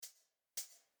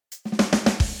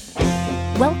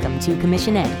Welcome to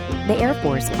Commission Ed, the Air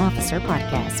Force Officer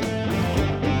Podcast.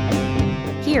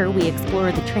 Here we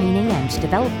explore the training and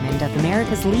development of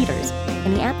America's leaders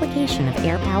in the application of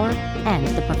air power and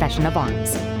the profession of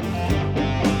arms.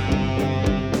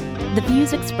 The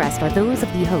views expressed are those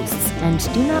of the hosts and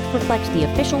do not reflect the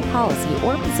official policy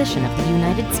or position of the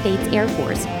United States Air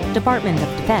Force, Department of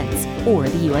Defense, or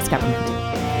the U.S. government.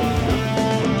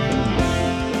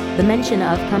 The mention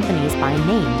of companies by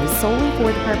name is solely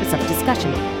for the purpose of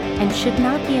discussion and should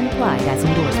not be implied as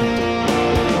endorsement.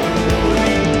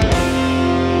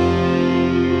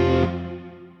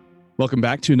 Welcome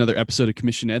back to another episode of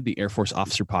Commission Ed, the Air Force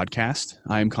Officer Podcast.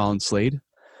 I am Colin Slade.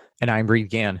 And I'm Reed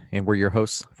Gann, and we're your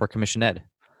hosts for Commission Ed.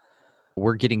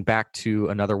 We're getting back to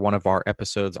another one of our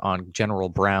episodes on General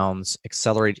Brown's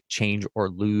Accelerate, Change, or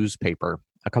Lose paper.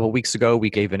 A couple of weeks ago, we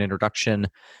gave an introduction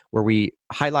where we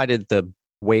highlighted the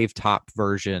wave top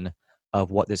version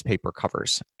of what this paper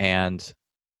covers. And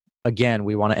again,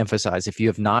 we want to emphasize, if you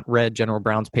have not read General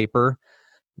Brown's paper,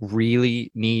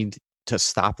 really need to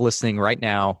stop listening right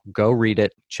now, go read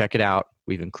it, check it out.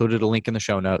 We've included a link in the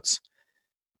show notes,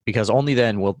 because only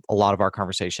then will a lot of our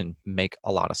conversation make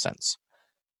a lot of sense.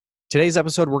 Today's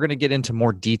episode, we're going to get into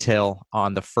more detail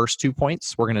on the first 2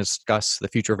 points. We're going to discuss the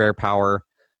future of air power.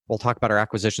 We'll talk about our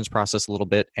acquisitions process a little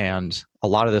bit, and a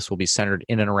lot of this will be centered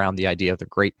in and around the idea of the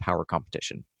great power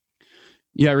competition.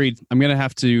 Yeah, Reed, I'm going to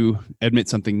have to admit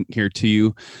something here to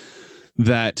you,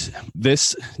 that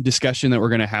this discussion that we're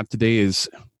going to have today is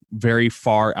very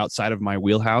far outside of my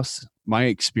wheelhouse. My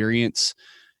experience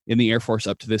in the Air Force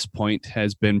up to this point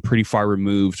has been pretty far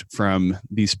removed from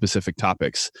these specific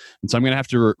topics. And so I'm going to have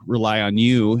to rely on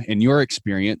you and your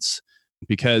experience,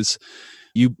 because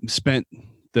you spent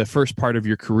the first part of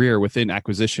your career within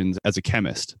acquisitions as a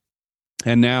chemist.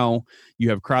 And now you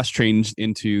have cross-trained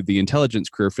into the intelligence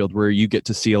career field, where you get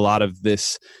to see a lot of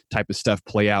this type of stuff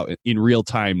play out in real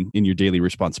time in your daily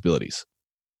responsibilities.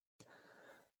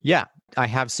 Yeah, I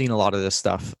have seen a lot of this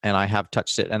stuff, and I have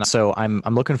touched it. And so I'm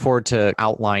looking forward to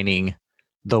outlining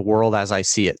the world as I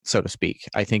see it, so to speak.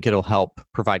 I think it'll help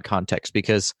provide context,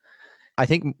 because I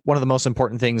think one of the most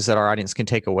important things that our audience can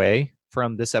take away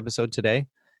from this episode today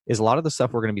is a lot of the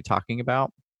stuff we're going to be talking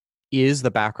about is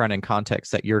the background and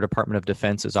context that your Department of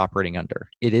Defense is operating under.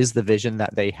 It is the vision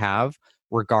that they have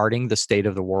regarding the state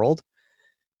of the world.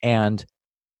 And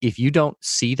if you don't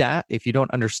see that, if you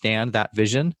don't understand that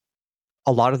vision,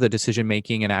 a lot of the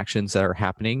decision-making and actions that are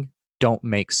happening don't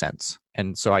make sense.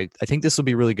 And so I think this will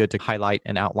be really good to highlight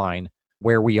and outline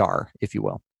where we are, if you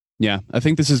will. Yeah, I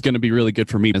think this is going to be really good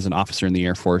for me as an officer in the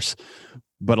Air Force.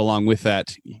 But along with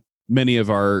that, many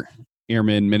of our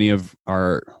airmen, many of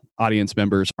our audience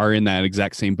members are in that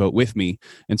exact same boat with me.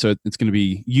 And so it's going to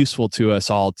be useful to us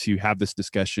all to have this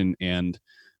discussion and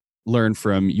learn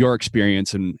from your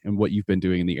experience and what you've been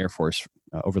doing in the Air Force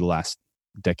over the last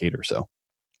decade or so.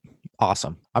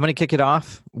 Awesome. I'm going to kick it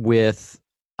off with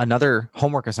another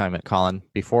homework assignment, Colin.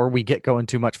 Before we get going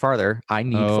too much farther, I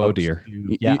need folks. Oh, dear.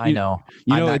 I know.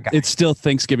 You know, it's still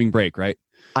Thanksgiving break, right?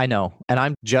 I know. And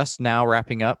I'm just now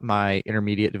wrapping up my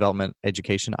intermediate development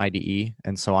education, IDE.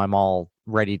 And so I'm all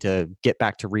ready to get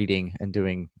back to reading and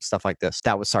doing stuff like this.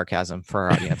 That was sarcasm for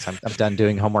our audience. I'm done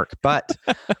doing homework. But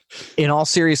in all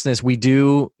seriousness, we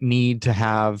do need to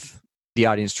have the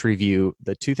audience to review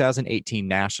the 2018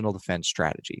 National Defense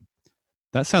Strategy.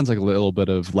 That sounds like a little bit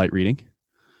of light reading.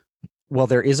 Well,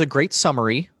 there is a great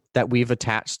summary that we've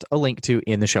attached a link to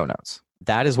in the show notes.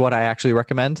 That is what I actually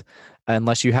recommend.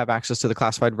 Unless you have access to the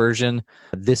classified version,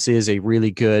 this is a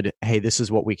really good, hey, this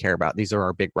is what we care about. These are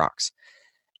our big rocks.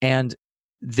 And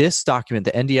this document,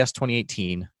 the NDS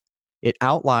 2018, it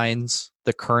outlines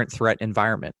the current threat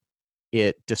environment.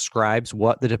 It describes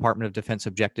what the Department of Defense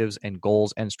objectives and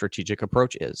goals and strategic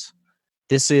approach is.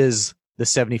 This is the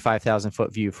 75,000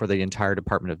 foot view for the entire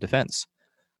Department of Defense.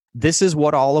 This is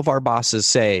what all of our bosses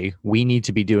say we need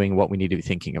to be doing, what we need to be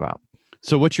thinking about.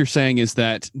 So what you're saying is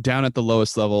that down at the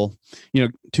lowest level,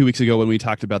 2 weeks ago when we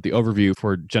talked about the overview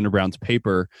for General Brown's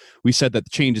paper, we said that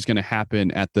the change is going to happen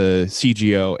at the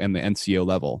CGO and the NCO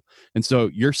level. And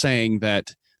so you're saying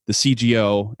that the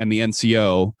CGO and the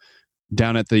NCO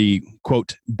down at the,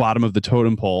 quote, bottom of the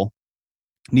totem pole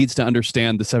needs to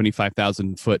understand the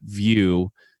 75,000 foot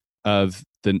view of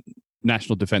the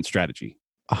National Defense Strategy.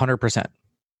 100%.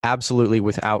 Absolutely,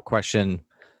 without question,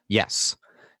 yes.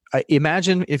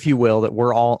 Imagine, if you will, that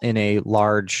we're all in a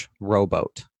large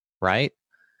rowboat, right?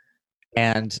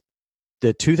 And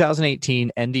the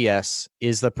 2018 NDS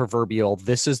is the proverbial,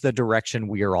 this is the direction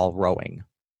we are all rowing.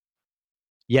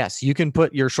 Yes, you can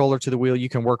put your shoulder to the wheel, you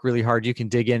can work really hard, you can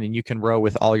dig in and you can row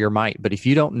with all your might. But if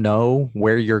you don't know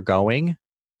where you're going,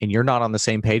 and you're not on the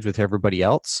same page with everybody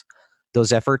else,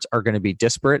 those efforts are going to be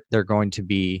disparate. They're going to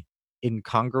be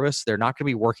incongruous. They're not going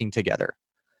to be working together.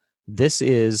 This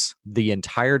is the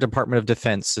entire Department of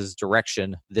Defense's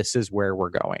direction. This is where we're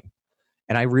going.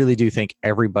 And I really do think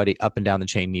everybody up and down the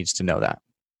chain needs to know that.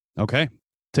 Okay.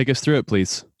 Take us through it,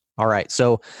 please. All right.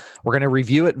 So we're going to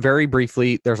review it very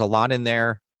briefly. There's a lot in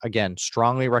there. Again,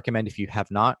 strongly recommend if you have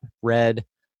not read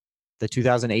the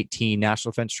 2018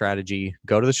 National Defense Strategy,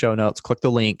 go to the show notes, click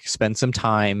the link, spend some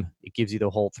time. It gives you the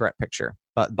whole threat picture.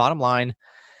 But bottom line,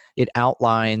 it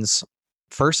outlines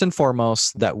first and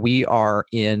foremost that we are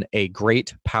in a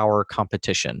great power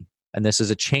competition. And this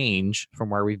is a change from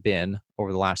where we've been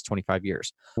over the last 25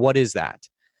 years. What is that?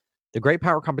 The great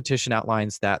power competition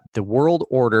outlines that the world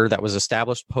order that was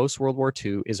established post-World War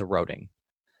II is eroding.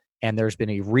 And there's been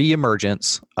a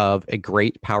reemergence of a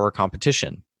great power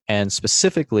competition. And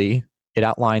specifically, it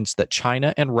outlines that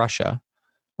China and Russia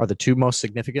are the two most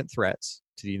significant threats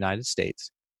to the United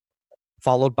States,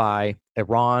 followed by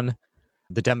Iran,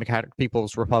 the Democratic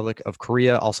People's Republic of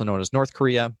Korea, also known as North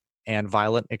Korea, and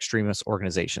violent extremist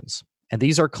organizations. And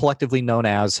these are collectively known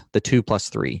as the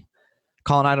 2+3.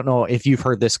 Colin, I don't know if you've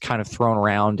heard this kind of thrown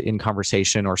around in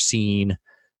conversation or seen,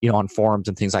 on forums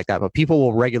and things like that, but people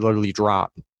will regularly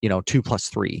drop,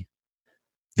 2+3.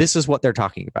 This is what they're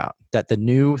talking about, that the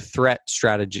new threat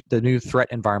strategy, the new threat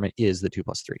environment is the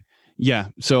 2+3. Yeah.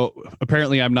 So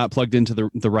apparently I'm not plugged into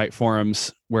the right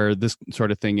forums where this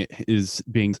sort of thing is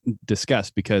being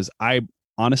discussed, because I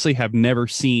honestly have never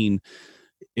seen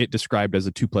it described as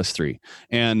a 2+3.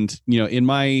 And, in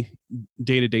my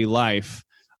day-to-day life,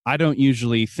 I don't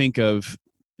usually think of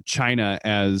China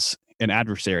as an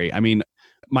adversary. I mean,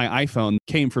 my iPhone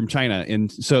came from China,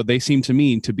 and so they seem to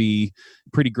me to be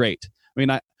pretty great. I mean,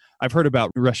 I've heard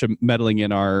about Russia meddling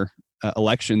in our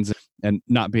elections and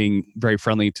not being very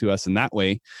friendly to us in that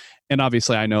way. And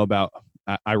obviously I know about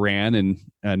Iran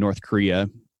and North Korea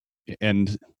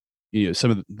and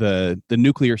some of the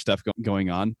nuclear stuff going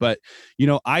on. But,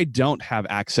 I don't have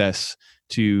access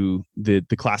to the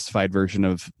classified version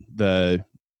of the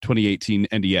 2018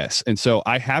 NDS. And so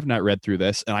I have not read through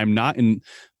this, and I'm not in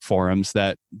forums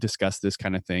that discuss this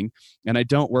kind of thing. And I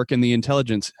don't work in the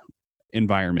intelligence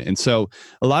environment. And so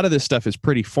a lot of this stuff is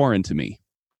pretty foreign to me.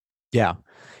 Yeah.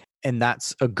 And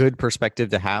that's a good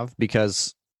perspective to have,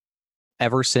 because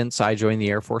ever since I joined the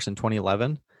Air Force in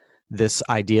 2011, this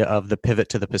idea of the pivot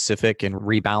to the Pacific and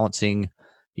rebalancing,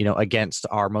 against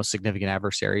our most significant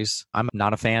adversaries, I'm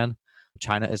not a fan.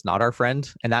 China is not our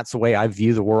friend. And that's the way I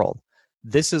view the world.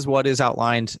 This is what is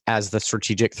outlined as the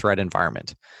strategic threat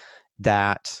environment,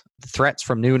 that the threats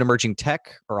from new and emerging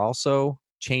tech are also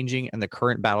changing, and the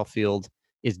current battlefield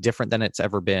is different than it's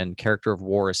ever been. Character of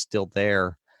war is still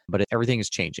there, but everything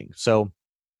is changing. So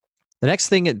the next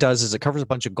thing it does is it covers a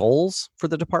bunch of goals for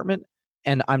the department,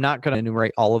 and I'm not going to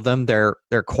enumerate all of them. They're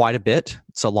quite a bit.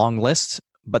 It's a long list,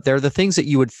 but they're the things that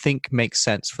you would think make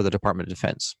sense for the Department of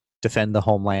Defense. Defend the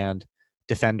homeland,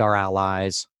 defend our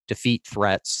allies, defeat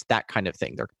threats, that kind of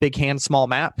thing. They're big hand, small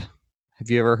map. Have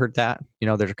you ever heard that?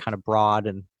 They're kind of broad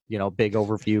and, big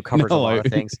overview, covers a lot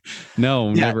of things.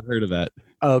 No, never heard of that.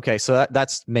 Okay, so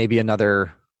that's maybe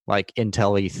another like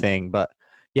intel-y thing. But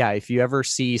yeah, if you ever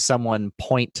see someone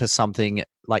point to something,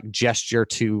 like gesture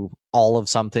to all of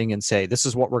something and say, this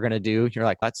is what we're going to do, you're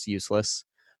like, that's useless,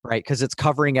 right? Because it's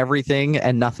covering everything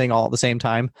and nothing all at the same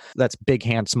time. That's big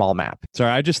hand, small map.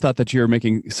 Sorry, I just thought that you were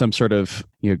making some sort of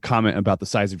comment about the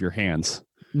size of your hands.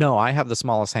 No, I have the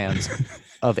smallest hands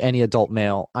of any adult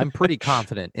male. I'm pretty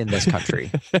confident in this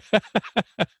country.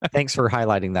 Thanks for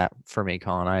highlighting that for me,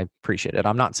 Colin. I appreciate it.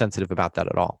 I'm not sensitive about that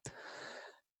at all.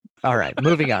 All right,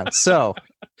 moving on. So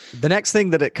the next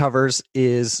thing that it covers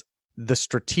is the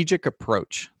strategic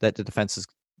approach that the Defense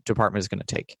Department is going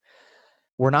to take.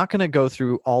 We're not going to go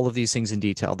through all of these things in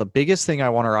detail. The biggest thing I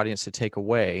want our audience to take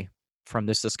away from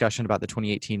this discussion about the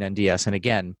 2018 NDS, and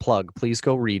again, please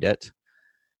go read it,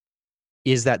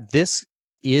 is that this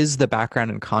is the background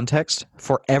and context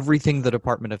for everything the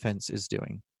Department of Defense is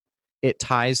doing. It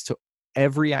ties to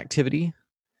every activity.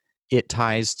 It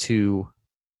ties to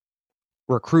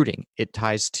recruiting. It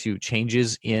ties to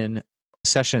changes in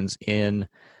sessions, in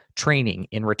training,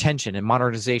 in retention, in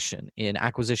modernization, in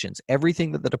acquisitions.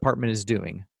 Everything that the department is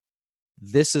doing,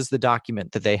 this is the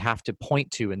document that they have to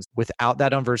point to. And without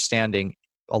that understanding,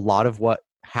 a lot of what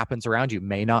happens around you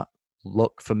may not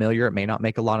look familiar. It may not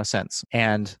make a lot of sense.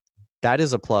 And that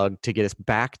is a plug to get us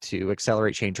back to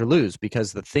accelerate, change, or lose,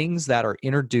 because the things that are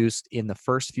introduced in the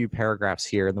first few paragraphs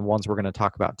here and the ones we're going to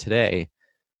talk about today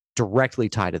directly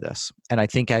tie to this. And I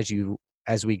think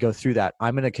as we go through that,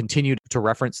 I'm going to continue to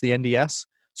reference the NDS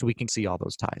so we can see all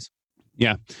those ties.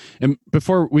 Yeah. And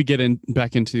before we get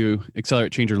back into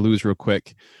Accelerate, Change, or Lose real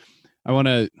quick, I want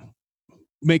to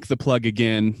make the plug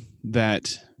again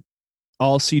that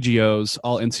all CGOs,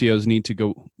 all NCOs need to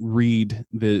go read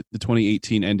the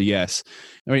 2018 NDS.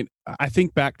 I mean, I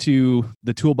think back to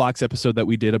the Toolbox episode that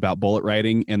we did about bullet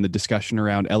writing and the discussion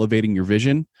around elevating your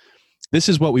vision. This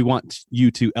is what we want you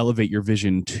to elevate your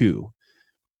vision to.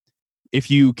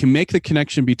 If you can make the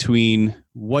connection between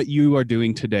what you are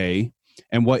doing today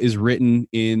and what is written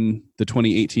in the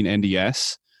 2018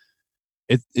 NDS,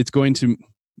 it's going to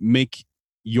make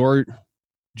your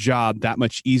job that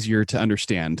much easier to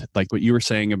understand. Like what you were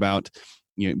saying about,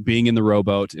 being in the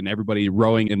rowboat and everybody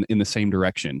rowing in the same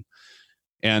direction.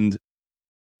 And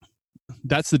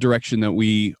that's the direction that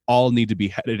we all need to be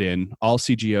headed in. All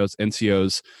CGOs,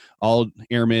 NCOs, all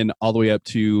airmen, all the way up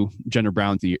to General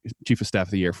Brown, the Chief of Staff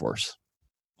of the Air Force.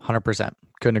 100%.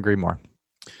 Couldn't agree more.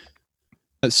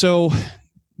 So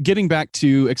getting back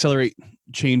to Accelerate,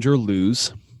 Change, or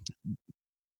Lose,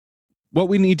 what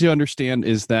we need to understand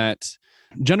is that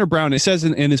General Brown, it says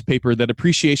in his paper that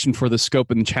appreciation for the scope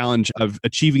and challenge of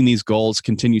achieving these goals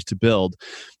continues to build.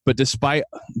 But despite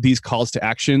these calls to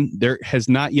action, there has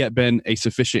not yet been a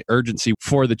sufficient urgency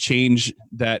for the change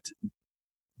that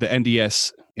the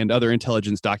NDS and other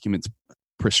intelligence documents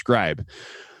prescribe.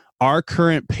 Our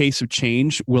current pace of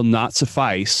change will not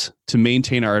suffice to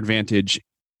maintain our advantage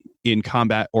in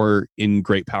combat or in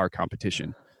great power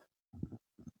competition.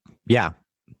 Yeah.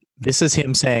 This is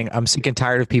him saying, I'm sick and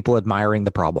tired of people admiring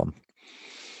the problem.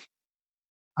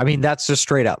 I mean, that's just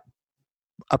straight up.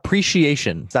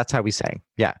 Appreciation. That's how he's saying.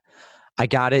 Yeah, I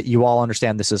got it. You all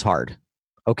understand this is hard.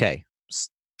 Okay.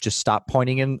 Just stop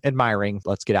pointing and admiring.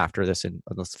 Let's get after this and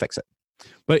let's fix it.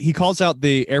 But he calls out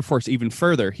the Air Force even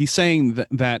further. He's saying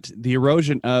that the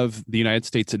erosion of the United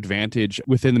States' advantage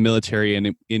within the military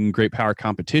and in great power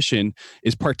competition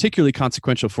is particularly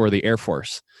consequential for the Air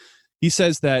Force. He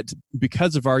says that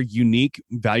because of our unique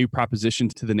value proposition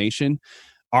to the nation,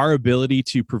 our ability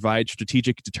to provide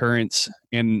strategic deterrence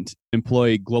and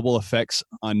employ global effects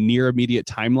on near immediate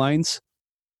timelines,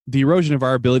 the erosion of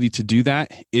our ability to do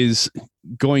that is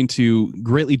going to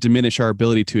greatly diminish our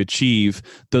ability to achieve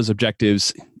those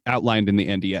objectives outlined in the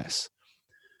NDS.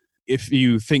 If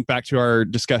you think back to our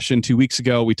discussion 2 weeks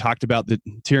ago, we talked about the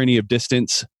tyranny of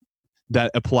distance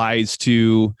that applies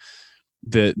to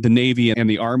the Navy and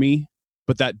the Army,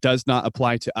 but that does not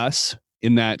apply to us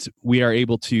in that we are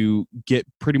able to get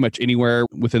pretty much anywhere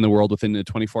within the world within a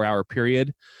 24-hour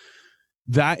period.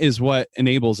 That is what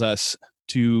enables us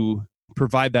to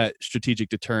provide that strategic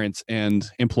deterrence and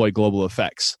employ global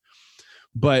effects.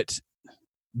 But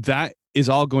that is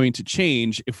all going to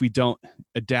change if we don't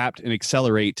adapt and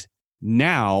accelerate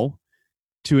now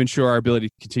to ensure our ability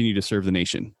to continue to serve the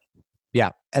nation.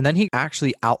 Yeah. And then he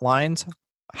actually outlines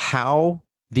how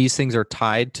these things are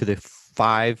tied to the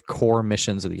 5 core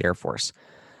missions of the Air Force.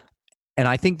 And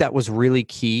I think that was really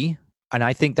key. And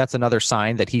I think that's another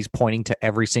sign that he's pointing to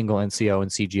every single NCO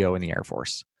and CGO in the Air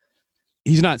Force.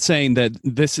 He's not saying that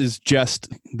this is just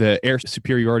the air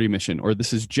superiority mission or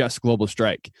this is just global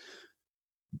strike.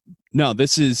 No,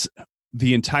 this is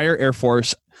the entire Air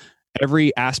Force.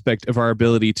 Every aspect of our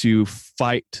ability to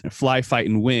fly, fight,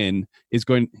 and win is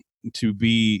going to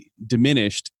be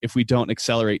diminished if we don't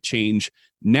accelerate change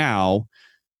now.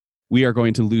 We are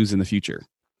going to lose in the future.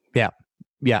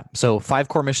 Yeah. So 5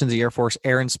 core missions of the Air Force: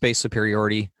 air and space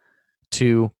superiority,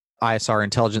 2 ISR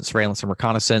intelligence, surveillance, and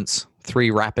reconnaissance, 3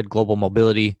 rapid global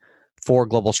mobility, 4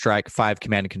 global strike, 5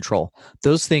 command and control.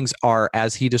 Those things are,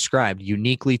 as he described,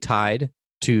 uniquely tied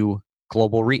to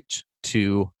global reach,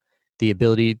 to the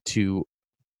ability to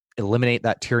eliminate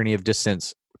that tyranny of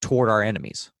distance toward our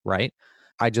enemies, right?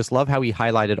 I just love how he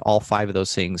highlighted all 5 of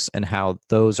those things and how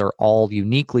those are all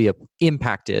uniquely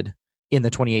impacted in the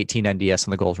 2018 NDS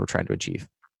and the goals we're trying to achieve.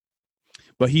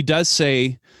 But he does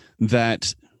say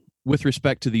that with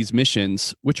respect to these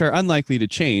missions, which are unlikely to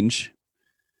change,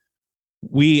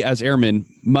 we as airmen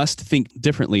must think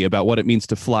differently about what it means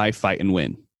to fly, fight, and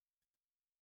win.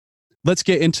 Let's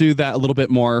get into that a little bit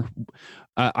more.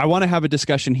 I want to have a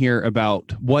discussion here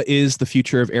about what is the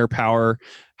future of air power,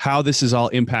 how this is all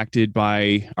impacted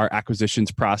by our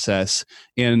acquisitions process,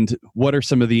 and what are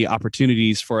some of the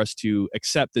opportunities for us to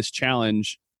accept this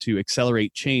challenge to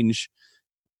accelerate change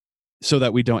so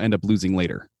that we don't end up losing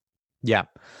later. Yeah.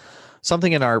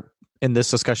 Something in this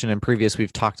discussion and previous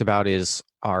we've talked about is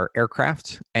our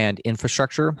aircraft and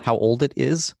infrastructure, how old it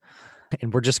is.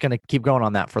 And we're just going to keep going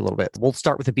on that for a little bit. We'll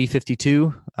start with the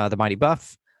B-52, the Mighty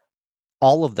Buff.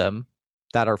 All of them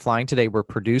that are flying today were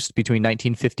produced between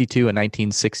 1952 and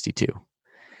 1962.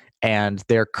 And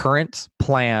their current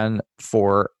plan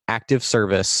for active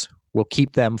service will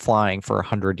keep them flying for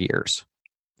 100 years.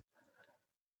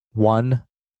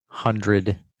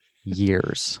 100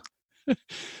 years.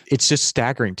 It's just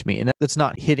staggering to me. And it's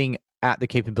not hitting at the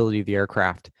capability of the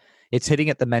aircraft. It's hitting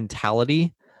at the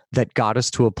mentality that got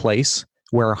us to a place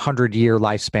where a 100-year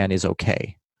lifespan is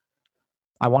okay.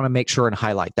 I want to make sure and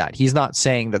highlight that. He's not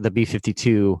saying that the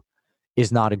B-52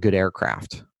 is not a good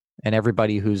aircraft. And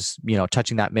everybody who's,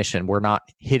 touching that mission, we're not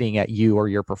hitting at you or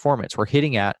your performance. We're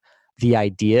hitting at the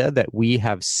idea that we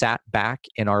have sat back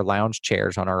in our lounge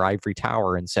chairs on our ivory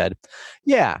tower and said,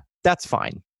 yeah, that's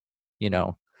fine.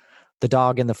 The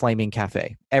dog in the flaming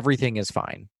cafe, everything is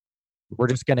fine. We're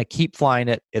just going to keep flying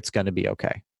it. It's going to be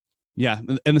okay. Yeah,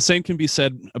 and the same can be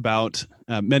said about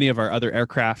many of our other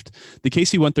aircraft. The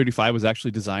KC-135 was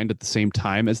actually designed at the same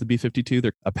time as the B-52.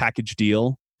 They're a package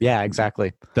deal. Yeah,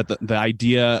 exactly. That the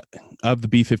idea of the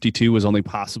B-52 was only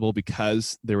possible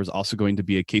because there was also going to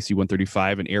be a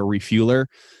KC-135, an air refueler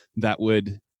that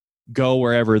would go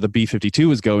wherever the B-52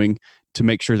 was going to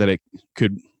make sure that it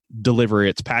could deliver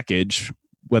its package,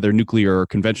 whether nuclear or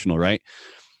conventional, right?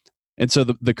 And so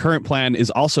the current plan is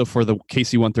also for the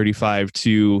KC-135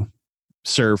 to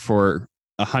serve for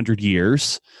 100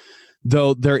 years,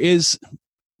 though there is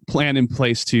plan in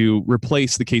place to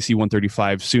replace the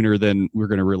KC-135 sooner than we're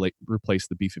going to replace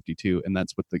the B-52, and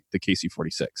that's with the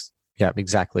KC-46. Yeah,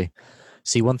 exactly.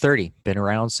 C-130, been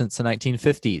around since the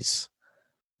 1950s.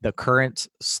 The current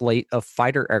slate of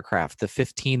fighter aircraft, the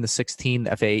 15, the 16,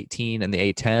 the F-A-18, and the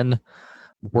A-10,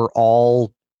 were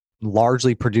all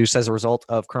largely produced as a result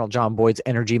of Colonel John Boyd's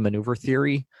energy maneuver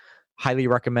theory. Highly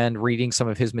recommend reading some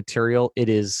of his material. It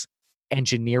is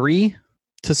engineering,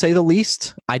 to say the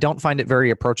least. I don't find it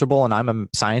very approachable, and I'm a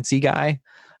sciencey guy,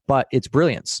 but it's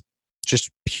brilliance. Just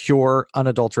pure,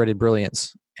 unadulterated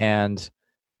brilliance.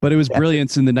 But it was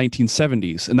brilliance in the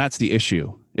 1970s, and that's the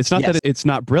issue. It's not that it's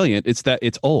not brilliant, it's that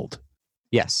it's old.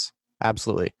 Yes,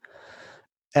 absolutely.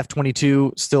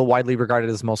 F-22, still widely regarded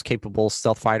as the most capable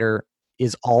stealth fighter,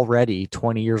 is already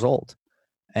 20 years old.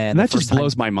 And that just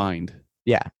blows my mind.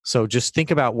 Yeah. So just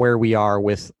think about where we are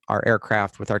with our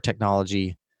aircraft, with our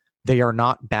technology. They are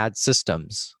not bad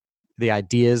systems. The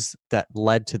ideas that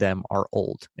led to them are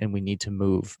old, and we need to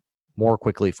move more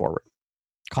quickly forward.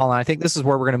 Colin, I think this is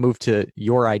where we're going to move to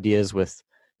your ideas with,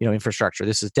 infrastructure.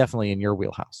 This is definitely in your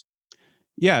wheelhouse.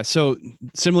 Yeah. So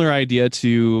similar idea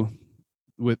to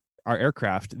with our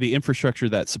aircraft, the infrastructure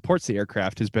that supports the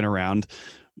aircraft has been around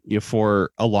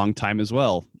for a long time as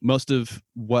well. Most of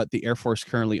what the Air Force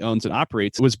currently owns and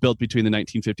operates was built between the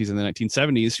 1950s and the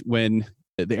 1970s, when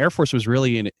the Air Force was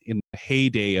really in the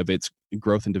heyday of its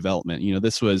growth and development.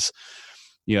 This was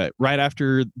right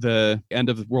after the end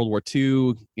of World War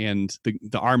II and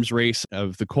the arms race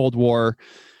of the Cold War.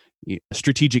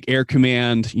 Strategic Air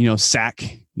Command,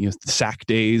 SAC, SAC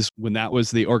days, when that was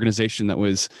the organization that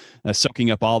was soaking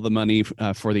up all the money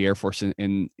for the Air Force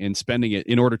and spending it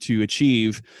in order to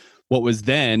achieve what was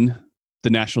then the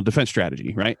National Defense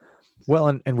Strategy, right? Well,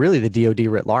 and really the DoD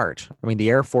writ large. I mean, the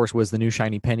Air Force was the new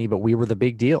shiny penny, but we were the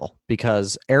big deal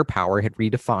because air power had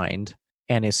redefined,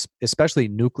 and especially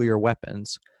nuclear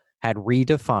weapons had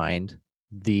redefined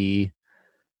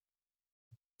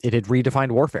it had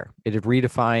redefined warfare. It had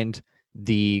redefined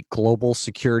the global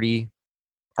security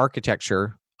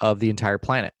architecture of the entire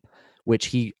planet, which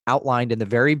he outlined in the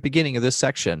very beginning of this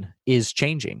section is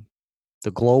changing. The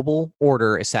global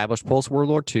order established post-World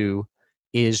War II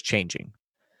is changing.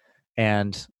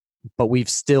 But we've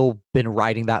still been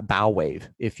riding that bow wave,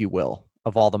 if you will,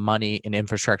 of all the money and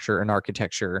infrastructure and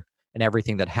architecture and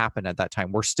everything that happened at that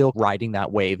time. We're still riding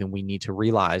that wave, and we need to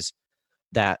realize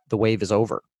that the wave is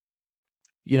over.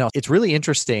 It's really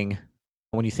interesting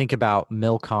when you think about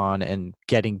MILCON and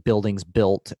getting buildings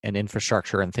built and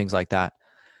infrastructure and things like that.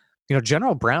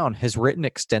 General Brown has written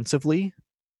extensively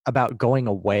about going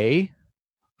away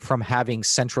from having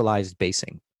centralized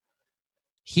basing.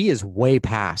 He is way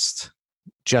past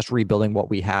just rebuilding what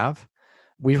we have.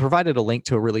 We provided a link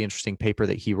to a really interesting paper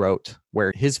that he wrote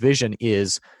where his vision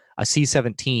is a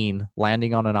C-17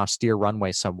 landing on an austere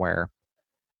runway somewhere,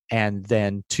 and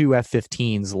then two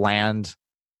F-15s land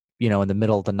in the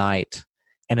middle of the night,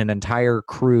 and an entire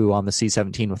crew on the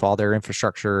C-17 with all their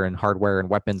infrastructure and hardware and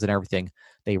weapons and everything.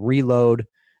 They reload,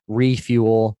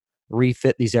 refuel,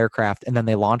 refit these aircraft, and then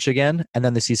they launch again, and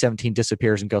then the C-17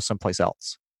 disappears and goes someplace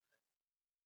else.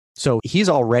 So he's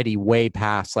already way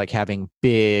past having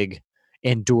big,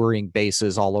 enduring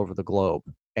bases all over the globe.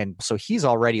 And so he's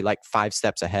already 5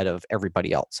 steps ahead of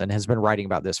everybody else and has been writing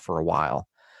about this for a while.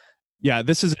 Yeah,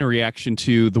 this is in a reaction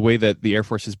to the way that the Air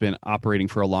Force has been operating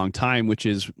for a long time, which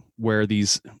is where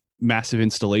these massive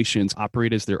installations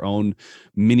operate as their own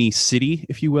mini city,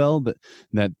 if you will,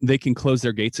 that they can close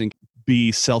their gates and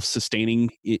be self-sustaining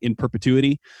in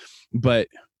perpetuity. But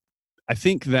I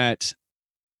think that,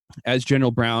 as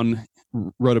General Brown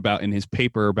wrote about in his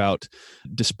paper about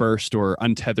dispersed or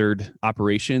untethered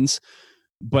operations,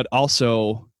 but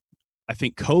also I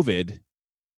think COVID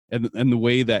and the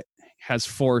way that has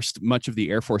forced much of the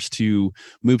Air Force to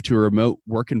move to a remote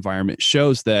work environment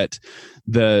shows that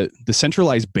the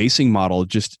centralized basing model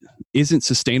just isn't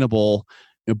sustainable,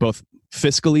 both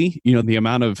fiscally, the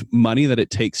amount of money that it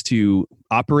takes to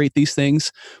operate these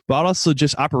things, but also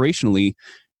just operationally.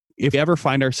 If we ever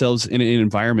find ourselves in an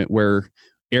environment where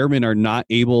airmen are not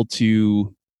able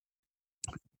to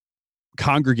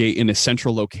congregate in a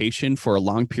central location for a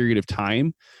long period of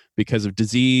time because of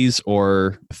disease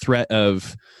or threat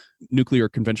of nuclear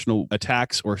conventional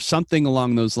attacks or something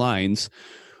along those lines,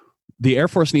 the Air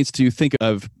Force needs to think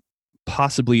of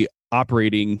possibly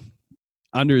operating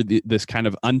under this kind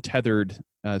of untethered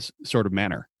sort of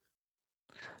manner.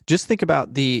 Just think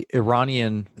about the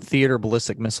Iranian theater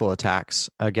ballistic missile attacks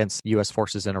against U.S.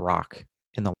 forces in Iraq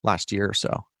in the last year or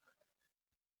so,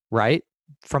 right?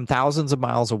 From thousands of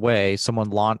miles away,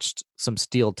 someone launched some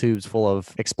steel tubes full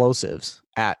of explosives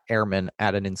at airmen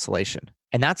at an installation.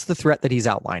 And that's the threat that he's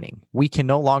outlining. We can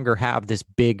no longer have this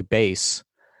big base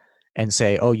and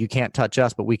say, oh, you can't touch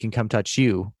us, but we can come touch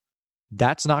you.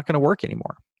 That's not going to work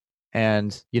anymore.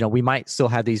 And, we might still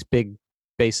have these big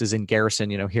bases in garrison,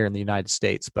 here in the United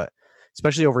States, but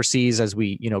especially overseas, as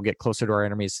we, get closer to our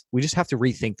enemies, we just have to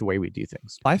rethink the way we do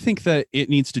things. I think that it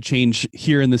needs to change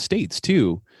here in the States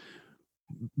too,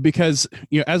 because,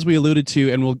 as we alluded to,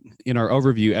 and we'll in our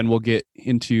overview, and we'll get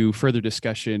into further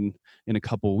discussion in a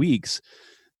couple of weeks,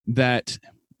 that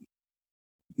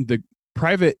the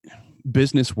private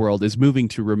business world is moving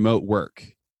to remote work.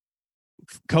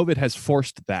 COVID has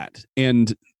forced that,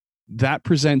 and that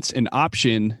presents an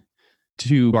option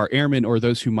to our airmen or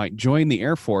those who might join the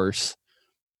Air Force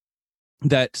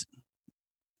that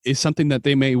is something that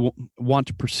they may want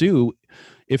to pursue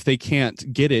if they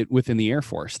can't get it within the Air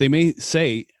Force. They may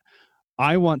say,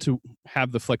 I want to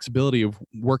have the flexibility of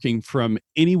working from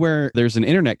anywhere there's an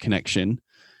internet connection,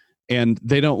 and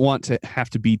they don't want to have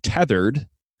to be tethered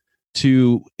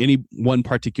to any one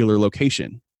particular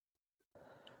location.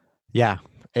 Yeah,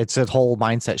 it's a whole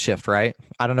mindset shift, right?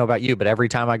 I don't know about you, but every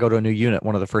time I go to a new unit,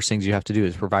 one of the first things you have to do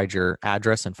is provide your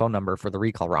address and phone number for the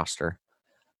recall roster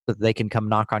so that they can come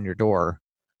knock on your door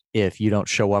if you don't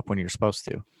show up when you're supposed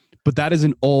to. But that is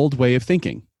an old way of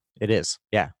thinking. It is.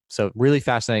 Yeah. So really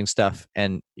fascinating stuff.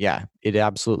 And yeah, it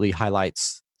absolutely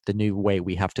highlights the new way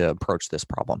we have to approach this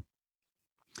problem.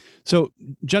 So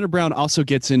General Brown also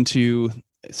gets into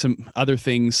some other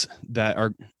things that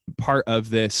are part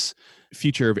of this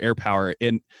future of air power.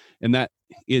 And that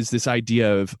is this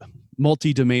idea of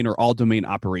multi-domain or all-domain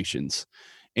operations.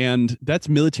 And that's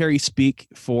military speak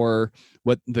for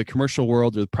what the commercial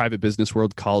world or the private business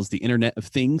world calls the Internet of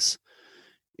Things,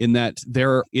 in that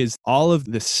there is all of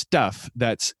this stuff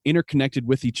that's interconnected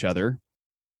with each other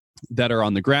that are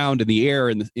on the ground, in the air,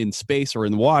 in space, or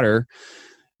in the water,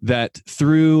 that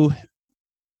through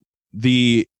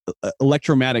the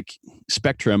electromagnetic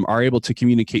spectrum are able to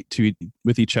communicate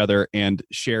with each other and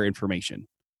share information.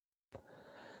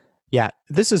 Yeah,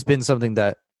 this has been something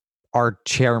that our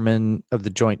chairman of the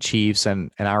Joint Chiefs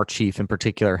and our chief in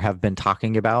particular have been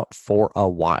talking about for a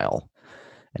while.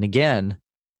 And again,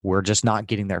 we're just not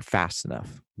getting there fast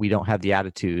enough. We don't have the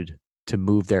attitude to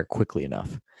move there quickly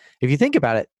enough. If you think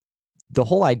about it, the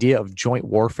whole idea of joint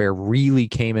warfare really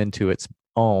came into its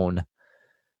own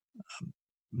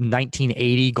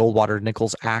 1980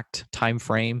 Goldwater-Nichols Act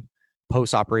timeframe,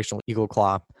 post-operational Eagle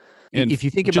Claw. And if you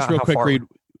think just about real how quick, far, Reed,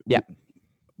 yeah.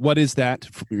 What is that,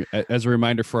 as a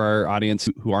reminder for our audience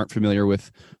who aren't familiar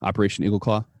with Operation Eagle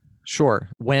Claw? Sure.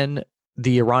 When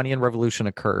the Iranian Revolution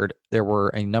occurred, there were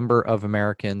a number of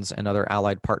Americans and other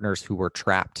allied partners who were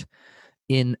trapped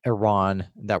in Iran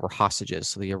that were hostages.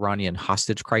 So the Iranian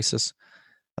hostage crisis,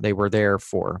 they were there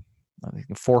for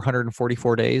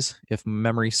 444 days, if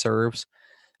memory serves.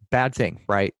 Bad thing,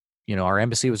 right? Our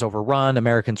embassy was overrun.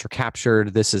 Americans were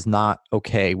captured. This is not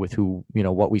okay with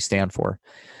what we stand for.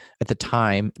 At the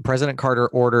time, President Carter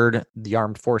ordered the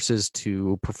armed forces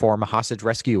to perform a hostage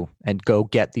rescue and go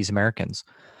get these Americans.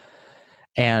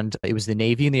 And it was the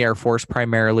Navy and the Air Force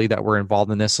primarily that were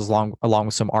involved in this, along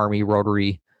with some Army,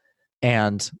 Rotary.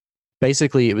 And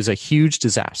basically, it was a huge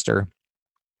disaster.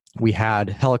 We had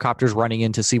helicopters running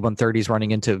into C-130s,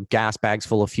 running into gas bags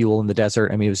full of fuel in the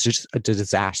desert. I mean, it was just a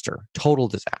disaster, total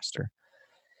disaster.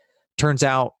 Turns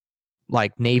out,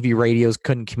 like, Navy radios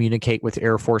couldn't communicate with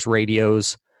Air Force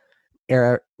radios.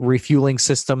 air refueling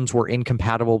systems were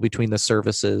incompatible between the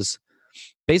services.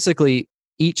 Basically,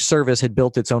 each service had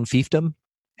built its own fiefdom,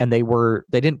 and they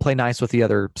didn't play nice with the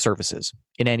other services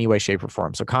in any way, shape, or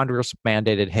form. So Congress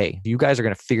mandated, hey, you guys are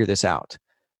going to figure this out.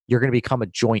 You're going to become a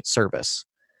joint service.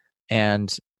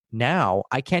 And now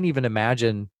I can't even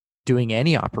imagine doing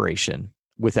any operation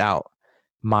without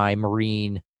my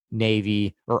Marine,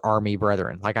 Navy, or Army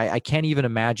brethren. Like I can't even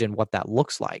imagine what that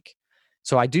looks like.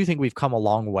 So I do think we've come a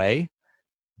long way.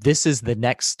 This is the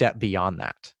next step beyond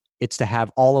that. It's to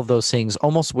have all of those things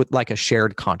almost with like a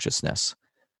shared consciousness.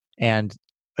 And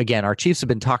again, our chiefs have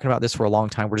been talking about this for a long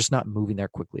time. We're just not moving there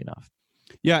quickly enough.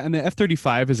 Yeah, and the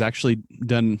F-35 has actually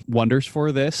done wonders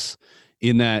for this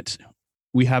in that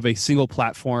we have a single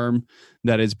platform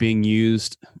that is being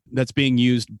used, that's being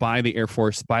used by the Air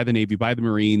Force, by the Navy, by the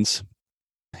Marines.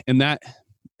 And that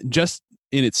just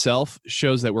in itself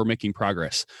shows that we're making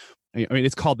progress. I mean,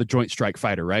 it's called the Joint Strike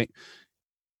Fighter, right?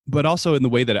 But also in the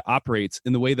way that it operates,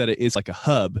 in the way that it is like a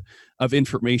hub of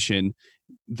information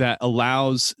that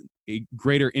allows a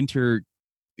greater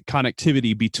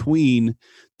interconnectivity between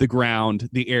the ground,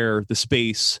 the air, the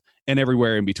space, and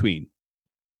everywhere in between.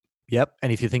 Yep.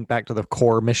 And if you think back to the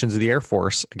core missions of the Air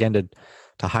Force, again,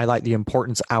 to highlight the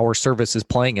importance our service is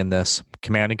playing in this,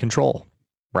 command and control,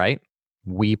 right?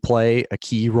 We play a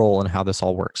key role in how this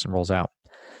all works and rolls out.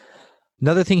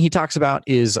 Another thing he talks about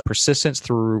is persistence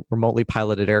through remotely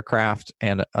piloted aircraft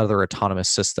and other autonomous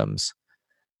systems.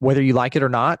 Whether you like it or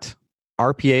not,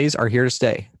 RPAs are here to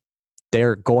stay.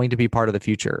 They're going to be part of the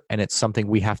future, and it's something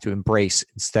we have to embrace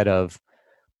instead of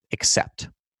accept.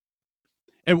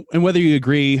 And whether you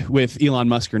agree with Elon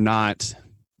Musk or not,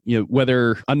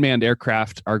 whether unmanned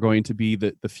aircraft are going to be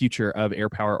the future of air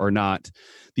power or not,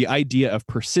 the idea of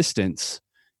persistence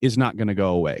is not going to go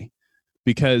away.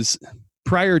 Because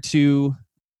prior to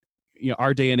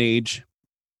our day and age,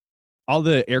 all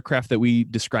the aircraft that we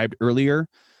described earlier,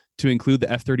 to include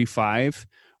the F-35,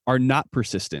 are not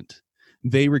persistent.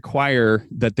 They require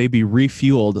that they be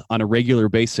refueled on a regular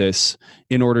basis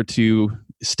in order to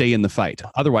stay in the fight.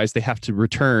 Otherwise, they have to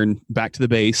return back to the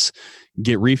base,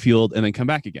 get refueled, and then come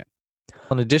back again.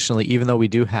 And additionally, even though we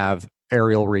do have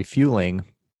aerial refueling,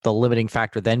 the limiting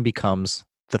factor then becomes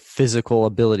the physical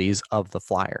abilities of the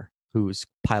flyer who's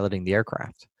piloting the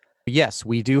aircraft. Yes,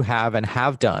 we do have and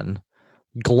have done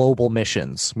global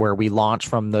missions where we launch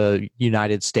from the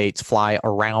United States, fly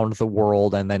around the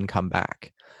world, and then come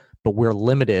back. But we're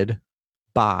limited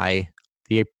by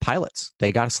the pilots.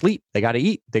 They got to sleep. They got to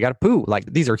eat. They got to poo. Like,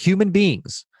 these are human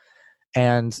beings.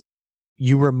 And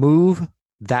you remove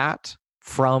that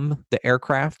from the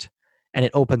aircraft, and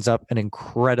it opens up an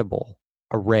incredible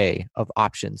array of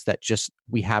options that just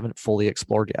we haven't fully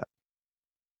explored yet.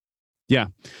 Yeah.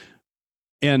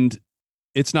 And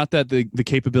it's not that the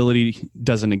capability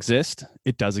doesn't exist.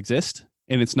 It does exist.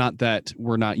 And it's not that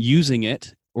we're not using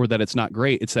it or that it's not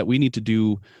great. It's that we need to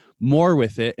do more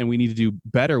with it, and we need to do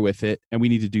better with it, and we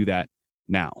need to do that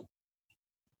now.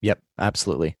 Yep,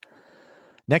 absolutely.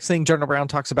 Next thing General Brown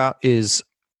talks about is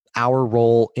our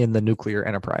role in the nuclear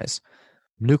enterprise.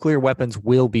 Nuclear weapons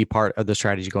will be part of the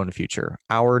strategy going into the future.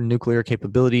 Our nuclear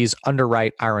capabilities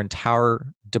underwrite our entire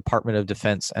Department of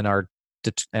Defense and our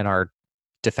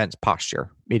defense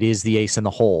posture. It is the ace in the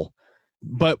hole.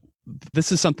 But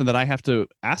this is something that I have to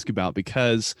ask about,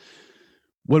 because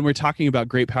when we're talking about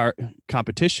great power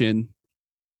competition,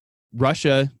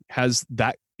 Russia has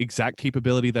that exact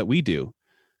capability that we do.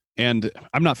 And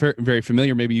I'm not very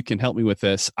familiar. Maybe you can help me with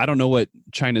this. I don't know what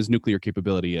China's nuclear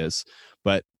capability is,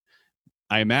 but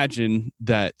I imagine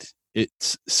that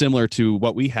it's similar to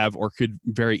what we have, or could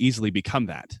very easily become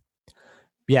that.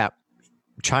 Yeah.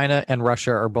 China and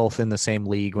Russia are both in the same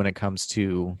league when it comes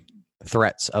to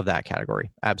threats of that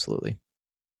category. Absolutely.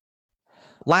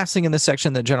 Last thing in this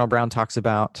section that General Brown talks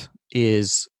about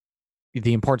is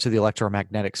the importance of the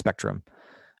electromagnetic spectrum.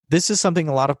 This is something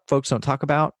a lot of folks don't talk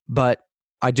about, but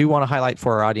I do want to highlight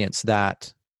for our audience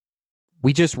that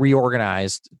we just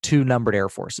reorganized two numbered air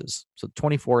forces. So the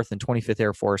 24th and 25th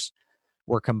Air Force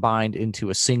were combined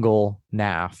into a single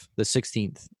NAF, the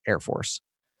 16th Air Force,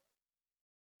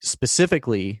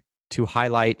 specifically to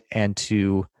highlight and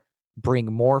to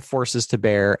bring more forces to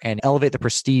bear and elevate the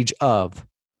prestige of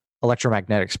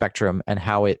electromagnetic spectrum and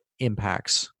how it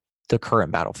impacts the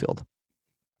current battlefield.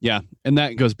 Yeah, and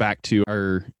that goes back to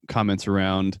our comments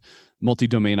around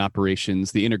multi-domain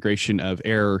operations, the integration of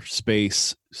air,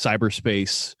 space,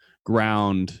 cyberspace,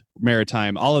 ground,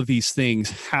 maritime. All of these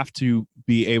things have to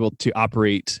be able to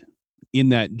operate in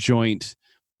that joint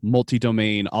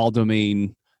multi-domain,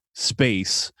 all-domain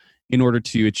space in order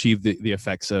to achieve the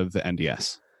effects of the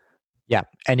NDS. Yeah.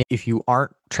 And if you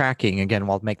aren't tracking, again,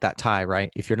 we'll make that tie,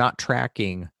 right? If you're not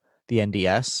tracking the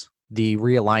NDS, the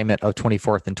realignment of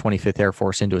 24th and 25th Air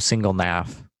Force into a single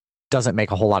NAV doesn't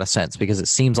make a whole lot of sense, because it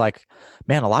seems like,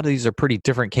 man, a lot of these are pretty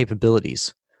different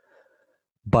capabilities.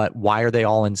 But why are they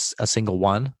all in a single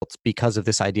one? It's because of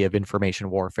this idea of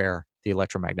information warfare, the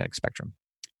electromagnetic spectrum.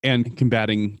 And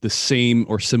combating the same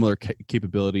or similar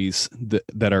capabilities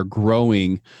that are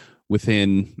growing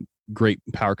within great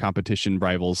power competition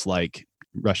rivals like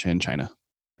Russia and China.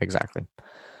 Exactly.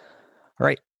 All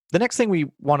right. The next thing we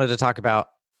wanted to talk about,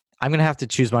 I'm going to have to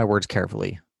choose my words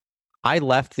carefully. I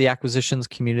left the acquisitions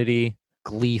community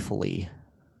gleefully.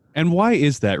 And why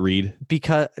is that, Reed?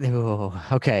 Because,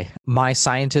 okay, my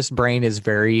scientist brain is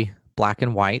very black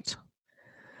and white.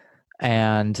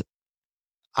 And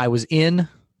I was in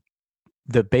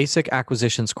the basic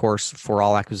acquisitions course for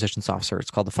all acquisitions officers.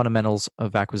 It's called the Fundamentals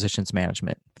of Acquisitions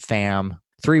Management, FAM.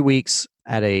 3 weeks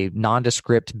at a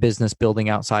nondescript business building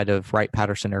outside of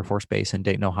Wright-Patterson Air Force Base in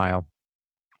Dayton, Ohio.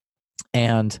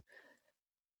 And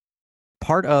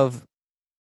part of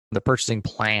the purchasing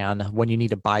plan, when you need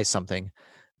to buy something,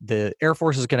 the Air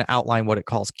Force is going to outline what it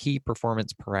calls key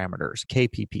performance parameters,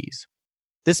 KPPs.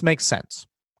 This makes sense.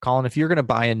 Colin, if you're going to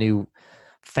buy a new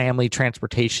family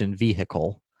transportation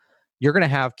vehicle, you're going to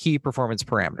have key performance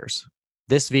parameters.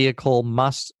 This vehicle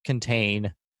must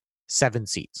contain 7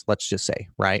 seats, let's just say,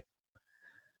 right?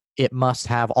 It must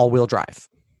have all-wheel drive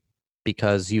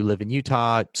because you live in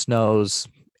Utah, it snows,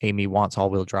 Amy wants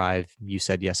all-wheel drive. You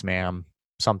said, yes, ma'am.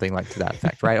 Something like to that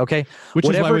effect, right? Okay. Which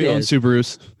Whatever is why we own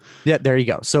Subarus. Yeah, there you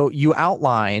go. So you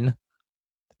outline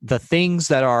the things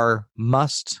that are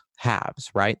must-haves,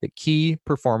 right? The key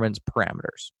performance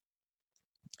parameters.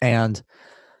 And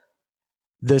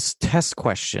this test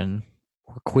question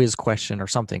or quiz question or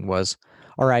something was,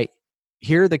 all right,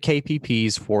 here are the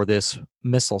KPPs for this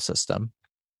missile system,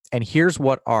 and here's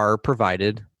what are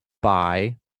provided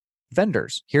by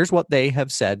vendors. Here's what they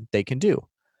have said they can do.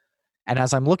 And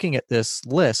as I'm looking at this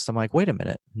list, I'm like, wait a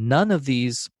minute, none of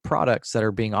these products that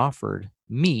are being offered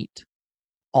meet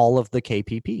all of the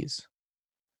KPPs.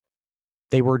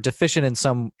 They were deficient in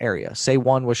some area. Say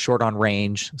one was short on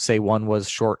range, say one was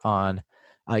short on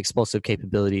explosive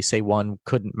capability, say one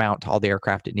couldn't mount all the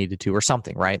aircraft it needed to or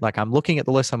something, right? Like I'm looking at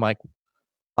the list, I'm like,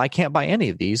 I can't buy any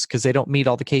of these because they don't meet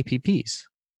all the KPPs.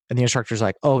 And the instructor's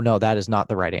like, oh no, that is not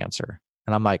the right answer.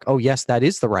 And I'm like, oh yes, that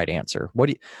is the right answer. What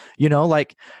do you know,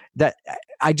 like that,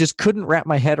 I just couldn't wrap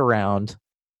my head around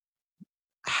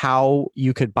how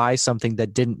you could buy something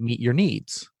that didn't meet your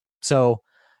needs. So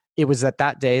it was at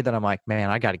that day that I'm like,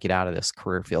 man, I got to get out of this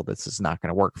career field. This is not going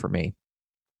to work for me.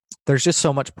 There's just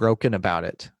so much broken about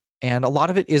it. And a lot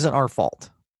of it isn't our fault.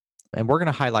 And we're going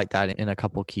to highlight that in a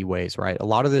couple of key ways, right? A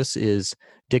lot of this is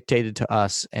dictated to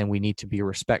us, and we need to be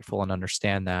respectful and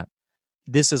understand that.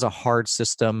 This is a hard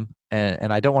system,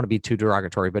 and I don't want to be too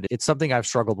derogatory, but it's something I've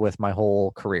struggled with my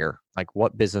whole career. Like,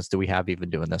 what business do we have even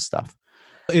doing this stuff?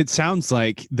 It sounds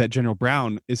like that General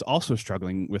Brown is also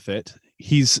struggling with it.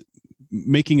 He's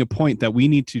making a point that we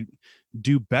need to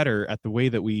do better at the way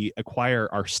that we acquire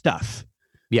our stuff.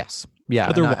 Yes. Yeah.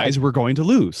 Otherwise, we're going to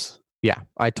lose. Yeah,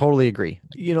 I totally agree.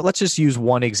 You know, let's just use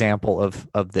one example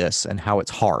of this and how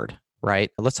it's hard, right?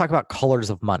 Let's talk about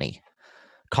colors of money.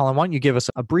 Colin, why don't you give us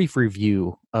a brief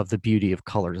review of the beauty of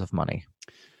colors of money?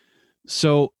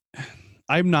 So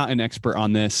I'm not an expert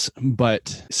on this,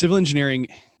 but civil engineering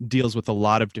deals with a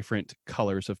lot of different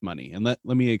colors of money. And let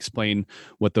me explain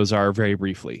what those are very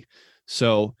briefly.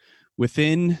 So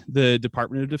within the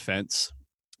Department of Defense,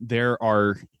 there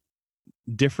are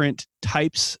different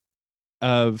types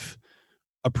of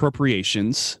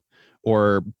appropriations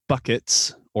or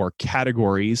buckets or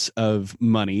categories of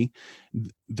money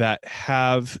that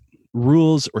have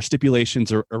rules or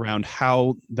stipulations around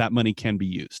how that money can be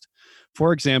used.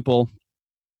 For example,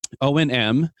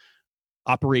 O&M,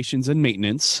 operations and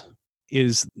maintenance,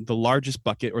 is the largest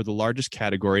bucket or the largest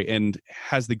category and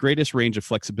has the greatest range of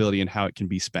flexibility in how it can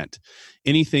be spent.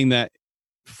 Anything that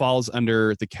falls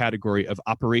under the category of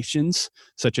operations,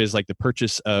 such as like the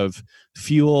purchase of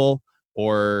fuel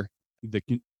or the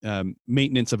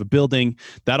maintenance of a building,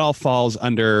 that all falls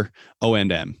under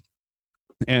O&M.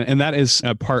 And that is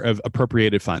a part of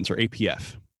appropriated funds, or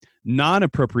APF.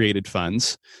 Non-appropriated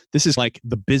funds, this is like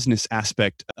the business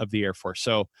aspect of the Air Force.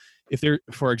 So if there,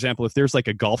 for example, if there's like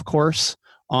a golf course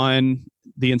on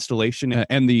the installation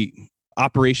and the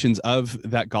operations of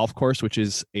that golf course, which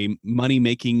is a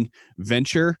money-making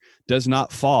venture, does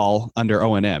not fall under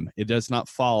O&M. It does not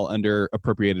fall under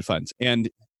appropriated funds. And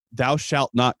thou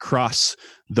shalt not cross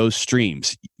those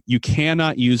streams. you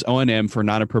cannot use O&M for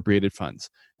non-appropriated funds.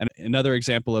 And another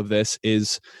example of this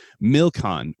is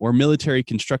MILCON, or military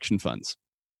construction funds.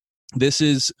 This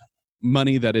is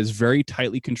money that is very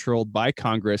tightly controlled by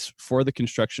Congress for the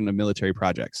construction of military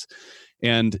projects,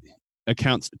 and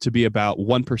accounts to be about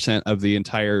 1% of the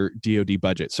entire DoD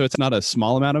budget. So it's not a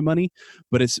small amount of money,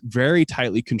 but it's very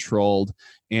tightly controlled,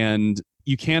 and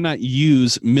you cannot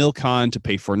use MILCON to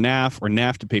pay for NAF or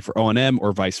NAF to pay for O&M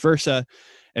or vice versa.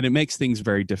 And it makes things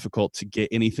very difficult to get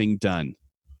anything done.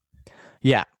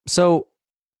 Yeah. So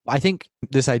I think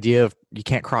this idea of you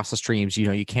can't cross the streams,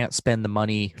 you can't spend the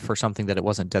money for something that it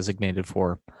wasn't designated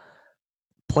for,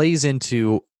 plays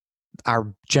into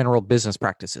our general business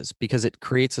practices because it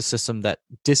creates a system that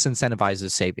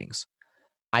disincentivizes savings.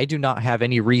 I do not have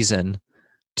any reason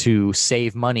to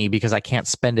save money because I can't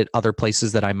spend it other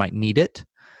places that I might need it.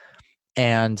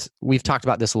 And we've talked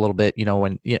about this a little bit,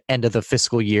 when end of the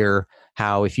fiscal year,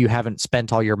 how if you haven't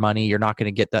spent all your money, you're not going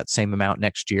to get that same amount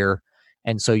next year.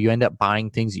 And so you end up buying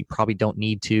things you probably don't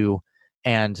need to.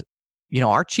 And,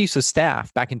 our chiefs of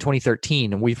staff back in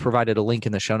 2013, and we've provided a link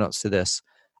in the show notes to this,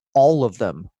 all of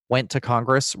them went to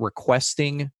Congress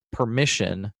requesting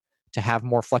permission to have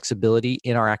more flexibility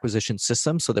in our acquisition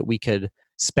system so that we could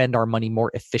spend our money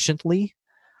more efficiently.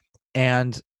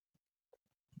 And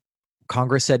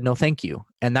Congress said, no, thank you.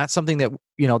 And that's something that,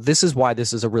 this is why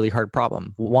this is a really hard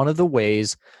problem. One of the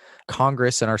ways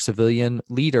Congress and our civilian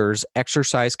leaders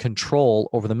exercise control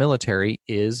over the military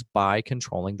is by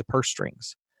controlling the purse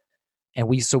strings. And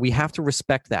we have to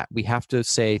respect that. We have to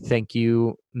say, thank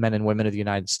you, men and women of the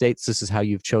United States. This is how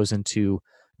you've chosen to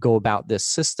go about this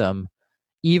system,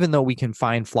 even though we can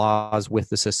find flaws with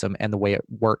the system and the way it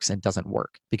works and doesn't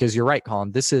work. Because you're right,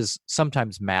 Colin, this is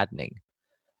sometimes maddening.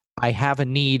 I have a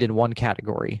need in one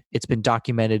category. It's been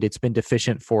documented. It's been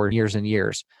deficient for years and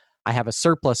years. I have a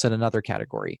surplus in another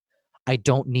category. I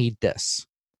don't need this.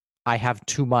 I have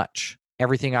too much.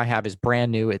 Everything I have is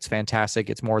brand new. It's fantastic.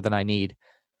 It's more than I need.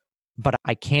 But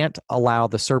I can't allow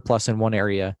the surplus in one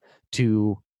area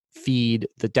to feed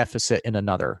the deficit in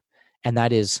another. And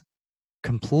that is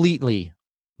completely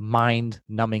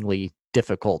mind-numbingly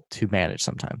difficult to manage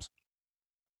sometimes.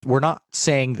 We're not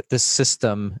saying that this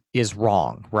system is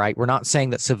wrong, right? We're not saying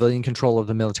that civilian control of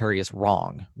the military is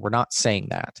wrong. We're not saying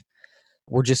that.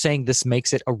 We're just saying this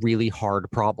makes it a really hard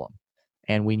problem.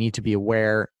 And we need to be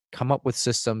aware, come up with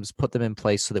systems, put them in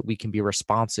place so that we can be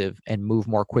responsive and move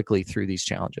more quickly through these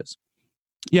challenges.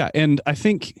 Yeah, and I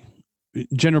think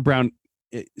General Brown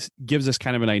gives us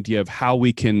kind of an idea of how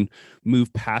we can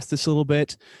move past this a little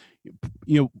bit.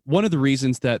 One of the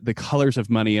reasons that the colors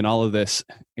of money and all of this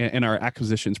in our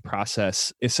acquisitions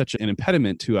process is such an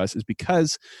impediment to us is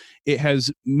because it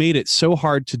has made it so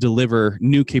hard to deliver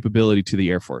new capability to the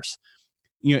Air Force.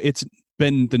 It's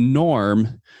been the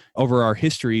norm over our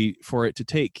history for it to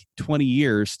take 20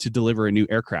 years to deliver a new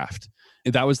aircraft.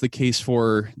 That was the case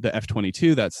for the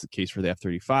F-22. That's the case for the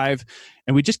F-35.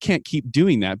 And we just can't keep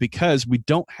doing that because we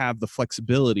don't have the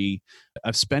flexibility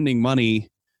of spending money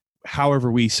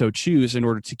however we so choose in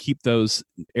order to keep those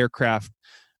aircraft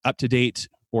up to date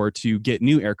or to get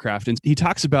new aircraft. And he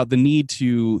talks about the need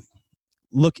to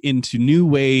look into new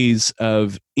ways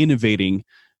of innovating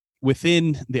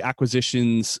within the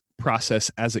acquisitions process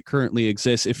as it currently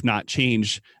exists, if not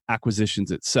change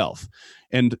acquisitions itself.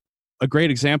 And a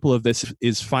great example of this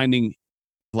is finding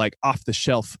like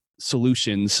off-the-shelf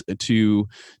solutions to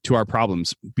our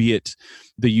problems, be it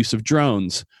the use of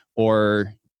drones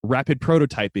or rapid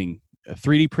prototyping,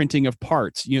 3D printing of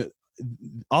parts,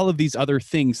 all of these other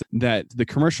things that the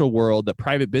commercial world, that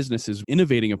private business is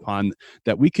innovating upon,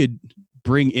 that we could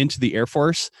bring into the Air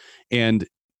Force and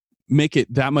make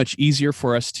it that much easier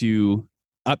for us to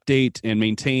update and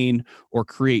maintain or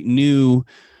create new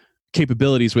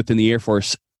capabilities within the Air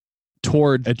Force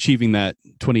toward achieving that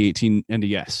 2018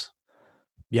 NDS.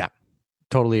 Yeah,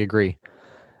 totally agree.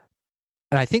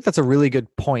 And I think that's a really good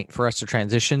point for us to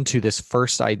transition to this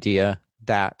first idea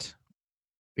that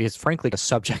is frankly the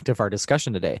subject of our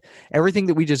discussion today. Everything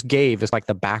that we just gave is like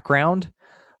the background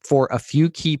for a few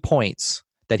key points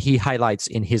that he highlights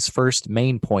in his first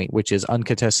main point, which is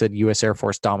uncontested U.S. Air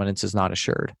Force dominance is not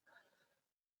assured.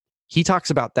 He talks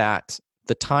about that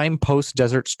the time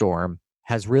post-Desert Storm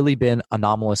has really been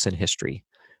anomalous in history,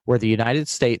 where the United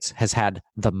States has had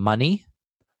the money,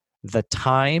 the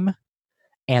time,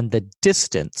 and the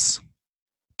distance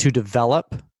to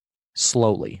develop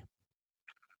slowly.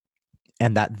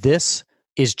 And that this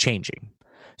is changing.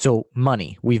 So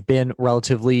money, we've been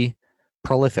relatively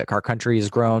prolific. Our country has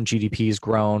grown, GDP has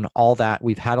grown, all that.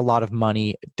 We've had a lot of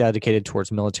money dedicated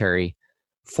towards military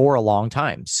for a long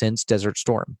time, since Desert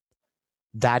Storm.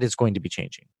 That is going to be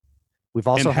changing. We've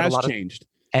also and had has a lot changed.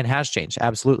 And has changed.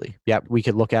 Absolutely. Yeah. We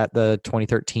could look at the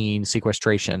 2013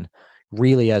 sequestration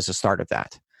really as a start of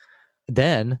that.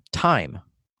 Then time.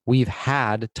 We've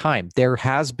had time. There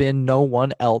has been no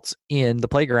one else in the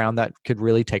playground that could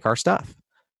really take our stuff,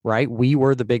 right? We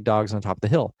were the big dogs on top of the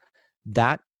hill.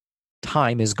 That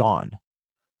time is gone.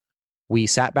 We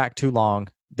sat back too long.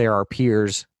 There are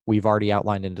peers. We've already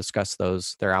outlined and discussed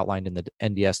those. They're outlined in the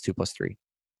NDS 2+3.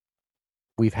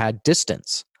 We've had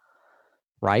distance,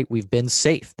 right? We've been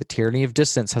safe. The tyranny of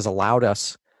distance has allowed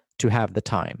us to have the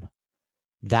time.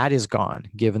 That is gone,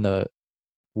 given the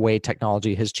way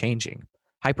technology is changing.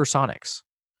 Hypersonics.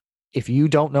 If you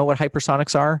don't know what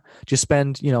hypersonics are, just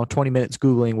spend 20 minutes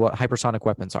Googling what hypersonic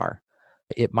weapons are.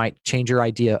 It might change your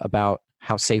idea about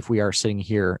how safe we are sitting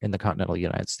here in the continental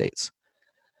United States.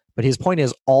 But his point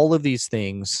is, all of these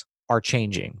things are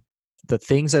changing. The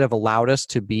things that have allowed us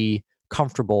to be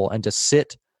comfortable and to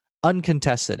sit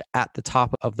uncontested at the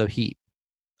top of the heap,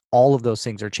 all of those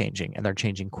things are changing, and they're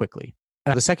changing quickly.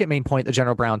 And the second main point that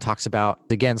General Brown talks about,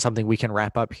 again, something we can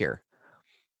wrap up here,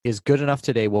 is good enough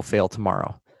today will fail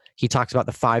tomorrow. He talks about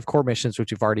the 5 core missions,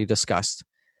 which we've already discussed.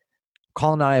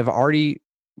 Colin and I have already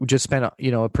just spent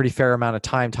a pretty fair amount of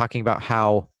time talking about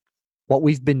how what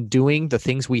we've been doing, the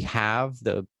things we have,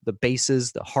 the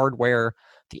bases, the hardware,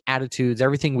 the attitudes,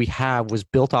 everything we have was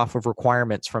built off of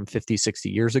requirements from 50, 60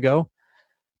 years ago.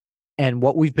 And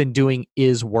what we've been doing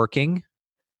is working,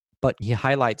 but he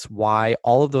highlights why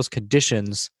all of those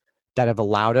conditions that have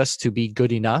allowed us to be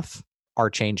good enough are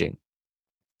changing.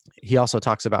 He also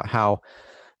talks about how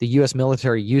the U.S.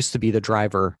 military used to be the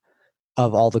driver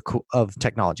of all of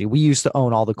technology. We used to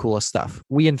own all the coolest stuff.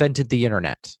 We invented the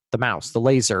internet, the mouse, the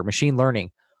laser, machine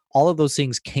learning. All of those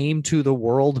things came to the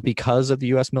world because of the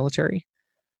U.S. military,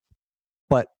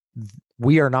 but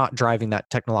we are not driving that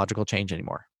technological change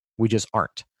anymore. We just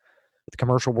aren't. The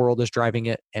commercial world is driving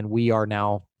it, and we are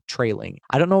now trailing.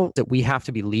 I don't know that we have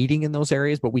to be leading in those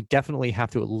areas, but we definitely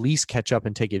have to at least catch up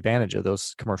and take advantage of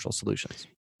those commercial solutions.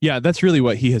 Yeah, that's really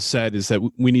what he has said, is that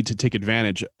we need to take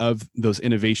advantage of those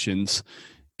innovations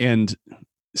and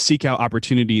seek out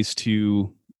opportunities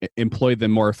to employ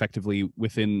them more effectively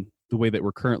within the way that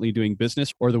we're currently doing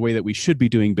business, or the way that we should be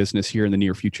doing business here in the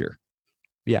near future.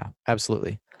 Yeah,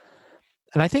 absolutely.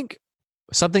 And I think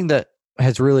something that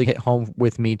has really hit home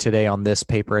with me today on this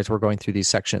paper as we're going through these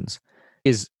sections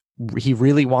is he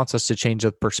really wants us to change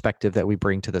the perspective that we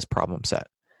bring to this problem set.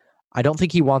 I don't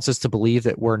think he wants us to believe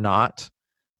that we're not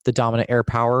the dominant air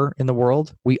power in the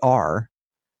world. We are.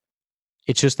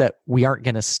 It's just that we aren't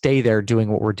going to stay there doing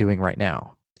what we're doing right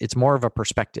now. It's more of a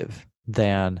perspective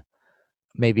than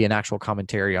maybe an actual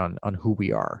commentary on who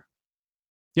we are.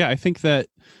 Yeah, I think that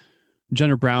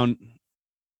General Brown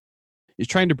is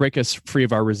trying to break us free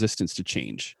of our resistance to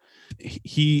change.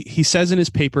 He says in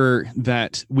his paper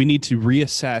that we need to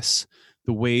reassess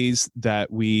the ways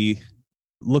that we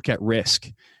look at risk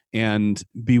and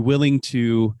be willing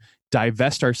to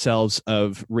divest ourselves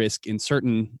of risk in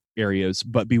certain areas,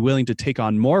 but be willing to take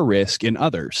on more risk in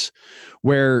others.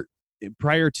 Where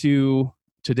prior to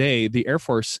today, the Air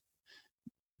Force,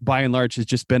 by and large, has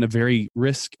just been a very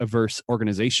risk-averse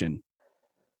organization.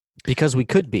 Because we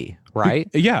could be, right?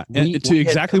 Yeah. And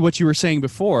exactly what you were saying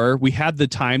before, we had the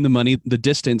time, the money, the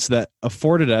distance that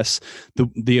afforded us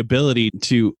the ability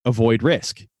to avoid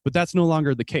risk. But that's no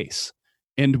longer the case.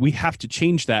 And we have to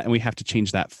change that, and we have to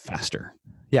change that faster.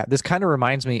 Yeah, this kind of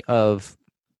reminds me of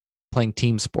playing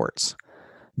team sports.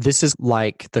 This is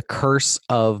like the curse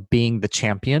of being the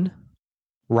champion,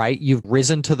 right? You've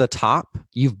risen to the top,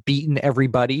 you've beaten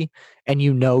everybody, and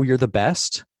you know you're the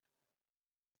best.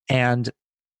 And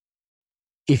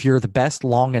if you're the best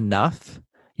long enough,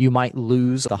 you might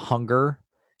lose the hunger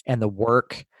and the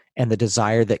work and the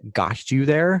desire that got you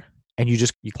there, and you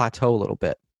plateau a little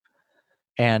bit.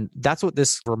 And that's what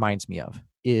this reminds me of,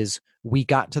 is we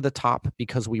got to the top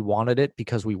because we wanted it,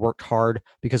 because we worked hard,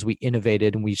 because we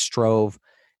innovated and we strove,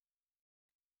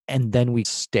 and then we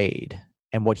stayed.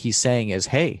 And what he's saying is,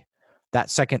 hey,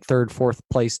 that second, third, fourth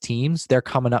place teams, they're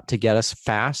coming up to get us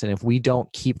fast. And if we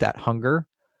don't keep that hunger,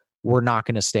 we're not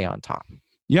going to stay on top.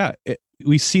 Yeah,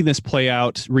 we see this play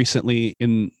out recently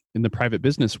in the private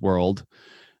business world.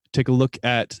 Take a look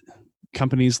at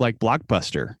companies like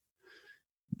Blockbuster.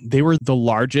 They were the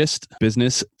largest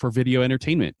business for video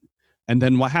entertainment. And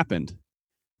then what happened?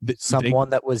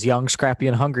 Someone that was young, scrappy,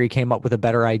 and hungry came up with a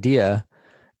better idea,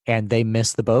 and they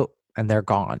missed the boat, and they're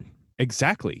gone.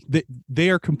 Exactly. They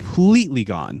are completely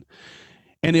gone.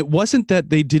 And it wasn't that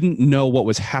they didn't know what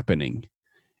was happening.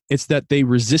 It's that they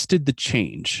resisted the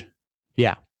change.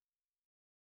 Yeah.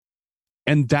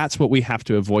 And that's what we have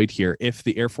to avoid here if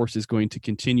the Air Force is going to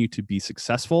continue to be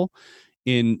successful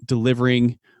in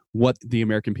delivering what the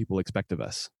American people expect of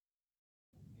us.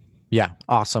 Yeah,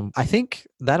 awesome. I think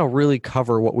that'll really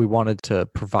cover what we wanted to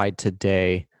provide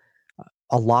today.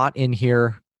 A lot in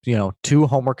here, 2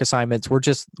 homework assignments.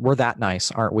 We're that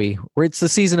nice, aren't we? It's the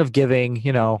season of giving.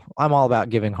 I'm all about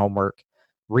giving homework.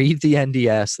 Read the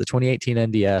NDS, the 2018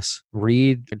 NDS,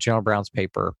 read General Brown's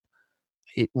paper.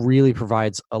 It really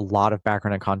provides a lot of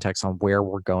background and context on where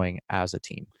we're going as a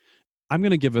team. I'm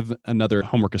going to give another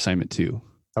homework assignment too.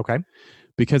 Okay.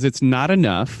 Because it's not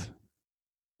enough.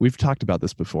 We've talked about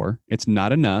this before. It's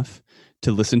not enough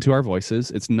to listen to our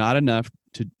voices. It's not enough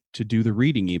to do the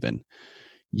reading even.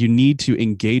 You need to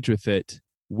engage with it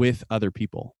with other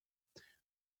people.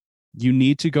 You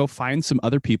need to go find some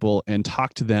other people and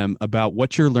talk to them about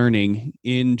what you're learning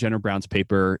in General Brown's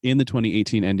paper, in the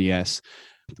 2018 NDS.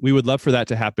 We would love for that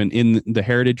to happen in the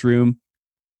Heritage Room,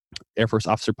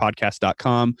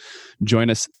 airforceofficerpodcast.com. Join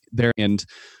us there and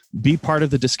be part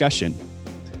of the discussion.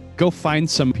 Go find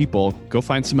some people, go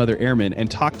find some other airmen and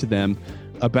talk to them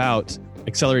about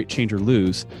Accelerate, Change, or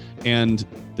Lose and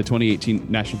the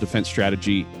 2018 National Defense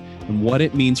Strategy and what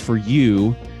it means for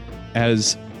you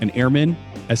as an airman,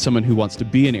 as someone who wants to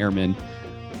be an airman,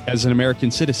 as an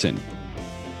American citizen.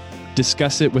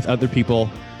 Discuss it with other people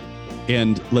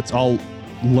and let's all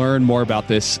learn more about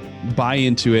this, buy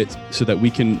into it so that we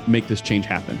can make this change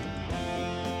happen.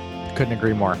 Couldn't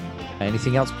agree more.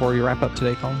 Anything else before we wrap up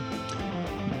today, Colin?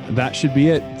 That should be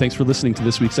it. Thanks for listening to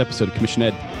this week's episode of Commission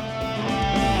Ed.